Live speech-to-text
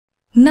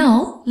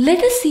Now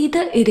let us see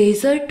the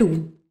eraser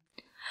tool.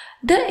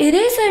 The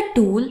eraser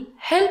tool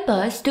helps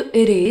us to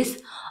erase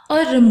or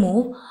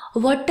remove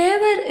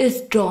whatever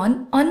is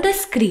drawn on the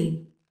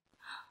screen.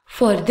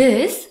 For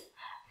this,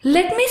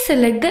 let me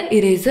select the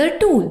eraser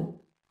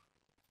tool.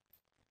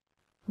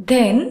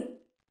 Then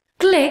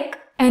click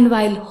and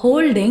while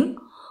holding,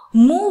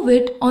 move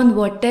it on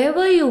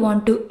whatever you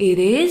want to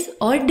erase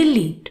or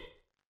delete.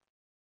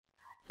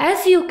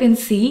 As you can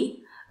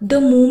see, the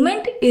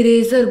moment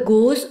eraser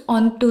goes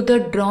onto the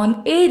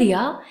drawn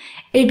area,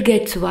 it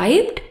gets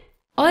wiped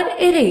or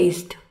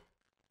erased.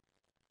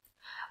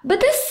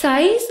 But the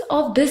size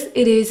of this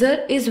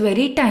eraser is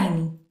very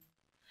tiny.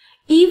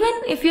 Even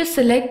if you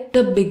select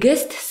the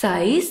biggest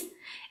size,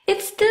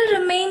 it still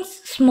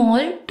remains small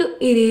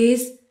to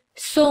erase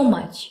so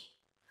much.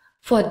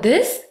 For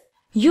this,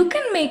 you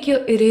can make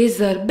your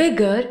eraser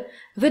bigger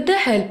with the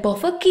help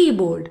of a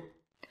keyboard.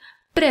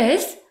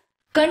 Press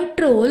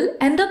Ctrl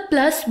and the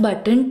plus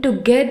button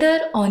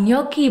together on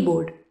your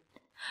keyboard.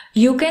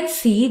 You can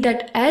see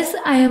that as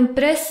I am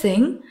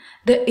pressing,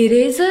 the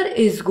eraser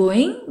is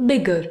going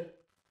bigger.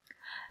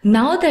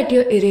 Now that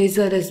your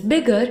eraser is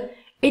bigger,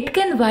 it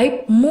can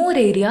wipe more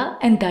area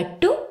and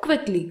that too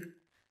quickly.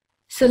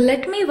 So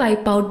let me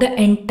wipe out the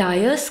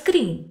entire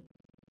screen.